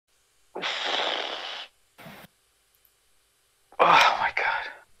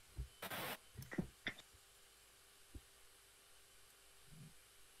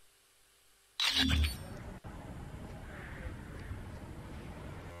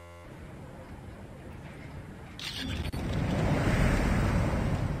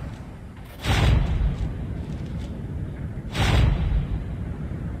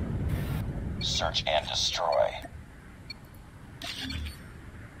search and destroy.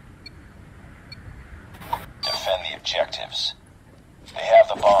 Defend the objectives. They have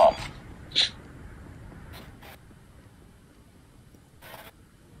the bomb.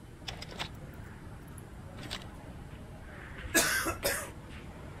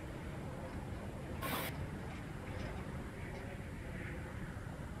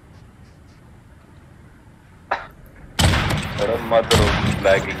 Mother of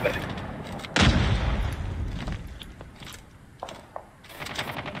lagging.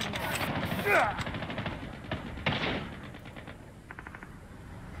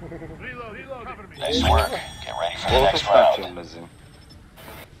 Nice work. Get ready for the next round.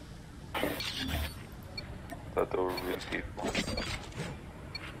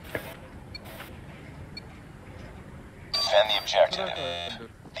 Defend the objective.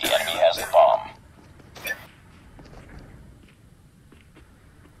 The enemy has the bomb.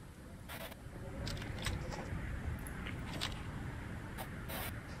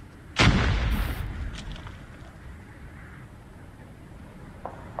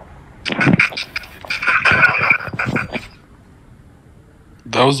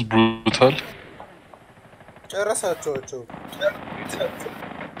 That was brutal. ጨረሳችኋቸው?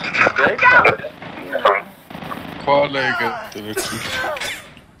 ከኋላ የገጠለችው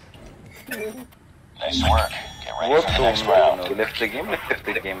Nice work. Get ready for the next round. Left the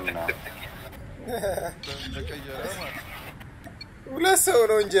game now. ሁለት ሰው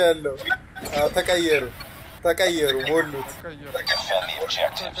ነው እንጂ ያለው። ተቀየሩ ሞሉት። Defend the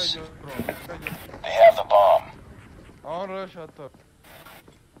objectives. They have the bomb. አሁን ረሽ አታ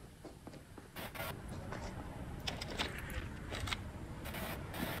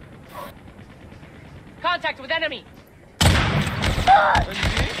Contact with enemy.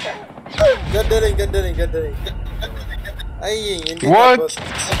 ገደለኝ አየኝ እንዴ What?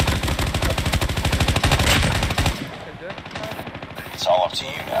 It's all up to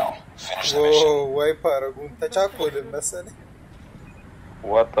you now. Finish the mission. ወይ ፓረጉን ተቻኮልን መሰለኝ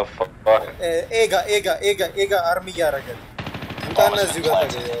What the fuck? ኤጋ አርሚ ያረጋል እንታና እዚህ ጋር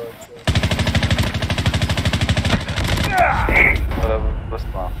ተገኘው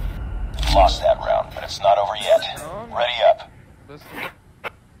Lost that round, but it's not over yet. Ready up.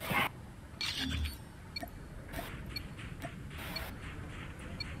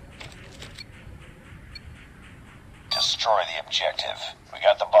 Destroy the objective. We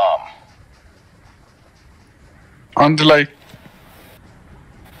got the bomb. Andalay.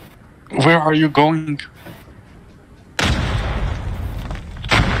 Where are you going?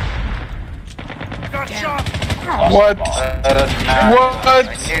 Got shot. What? What? I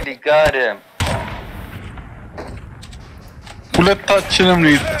nearly got him. ሁለታችንም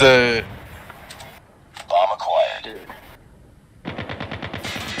ነው Bomb acquired.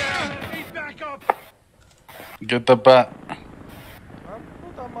 Get the bat.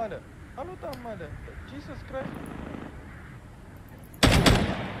 Jesus Christ.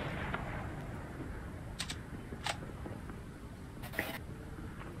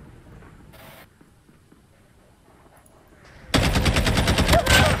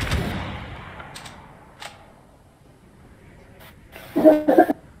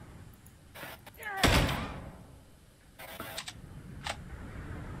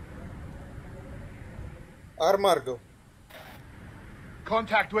 አርማርገው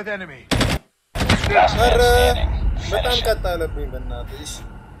Contact with enemy. Last man standing. በጣም Finish it. ቀጣለብኝ በእናትህ እሺ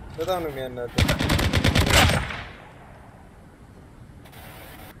በጣም ነው የሚያናደው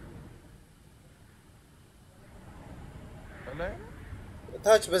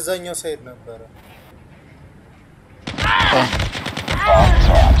ታች በዛኛው ሳይድ ነበረ Bomb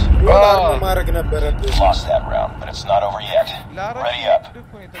dropped. አርማ ማድረግ ነበረብኝ Lost that round, but it's not over yet. Ready up.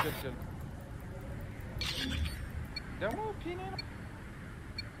 ደግሞ ፒኔ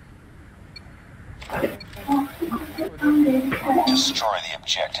Destroy the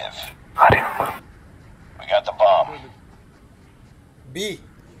objective. We got the bomb. ቢ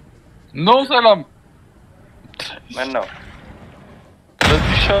No ሰላም ምን ነው?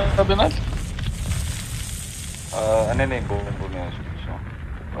 በዚህ ሻብናል እኔ ነኝ ቦምቡን ያዝኩት።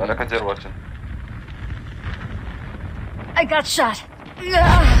 ወደ ከጀርባችን I got shot.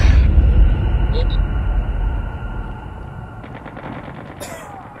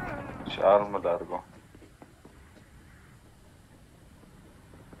 ሻርም ዳርጎ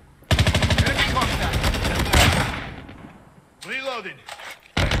Enemy contact. Reloading.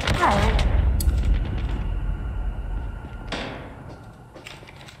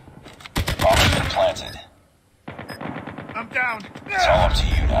 Bomb has been planted. I'm down. It's all up to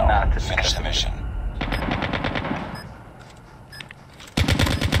you now. Finish the mission.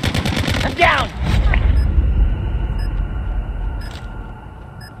 I'm down!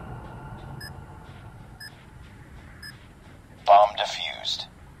 Bomb defused.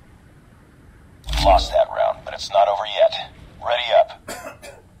 Lost that round, but it's not over yet. Ready up.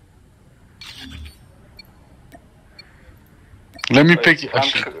 Let me pick it.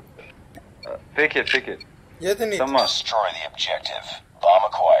 Pick it. የት እንሂድ? ሰማ Destroy the objective. Bomb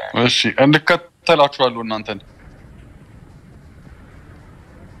acquired. እሺ እንከተላችኋለሁ እናንተን።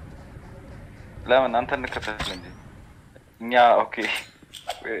 ለምን አንተ እንከተል እንጂ እኛ ኦኬ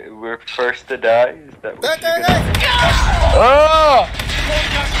we're first to die is that what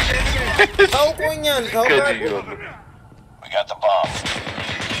you ታውቆኛል ታውቃለህ We got the bomb.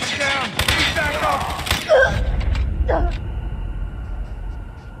 Down. Back off.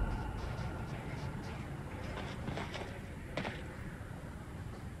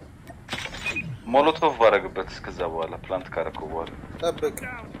 ሞሎቶቭ ባረግበት እስከዛ በኋላ ፕላንት ካረከው በኋላ ጠብቅ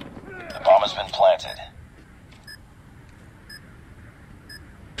The bomb has been planted.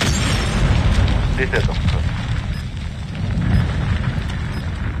 እንዴት ያጠፉታል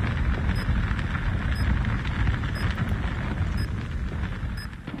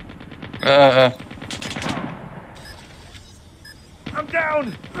I'm down.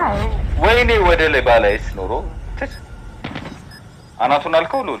 ወይኔ ወደ ላይ ባላይስ ኖሮ አናቱን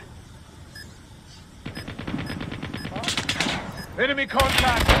አልከው ሉል Enemy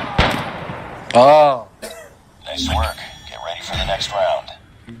contact. Nice work. Get ready for the next round.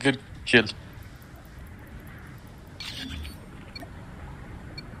 Good kill.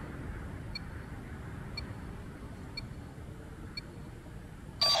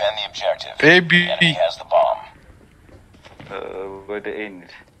 Defend the objective. A, B. The enemy has the bomb. ወደ ኤንድ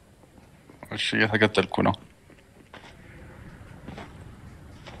እሺ እየተከተልኩ ነው።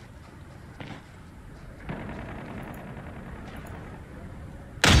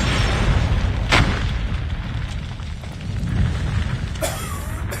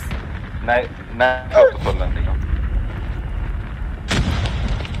 ናይ አውጥቷል አንደኛው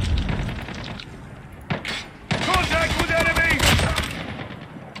Contact with enemy.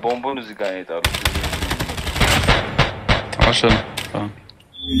 ቦምቡን እዚህ ጋር ነው የጣሉት عشان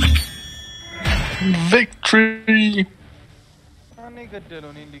victory እኔ ገደለው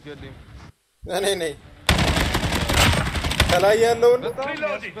እኔ እንዲገለኝ እኔ ነኝ ከላይ ያለውን በጣም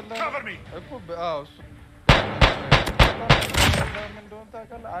Reloading. ያስበላ Cover me. እኮ እሱ ምን እንደሆነ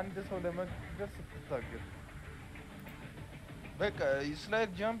ታውቃለህ? አንድ ሰው ለመግደል ስትታገል በቃ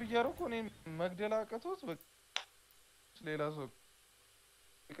ስላይድ ጃምፕ እያደረኩ እኔ መግደል አቅቶት በቃ ሌላ ሰው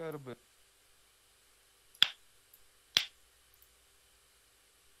ይቀርብህ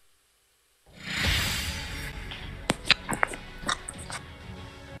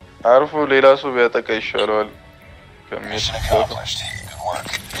አርፎ ሌላ ሰው ቢያጠቃ ይሻለዋል ከሚል Mission accomplished. Good work.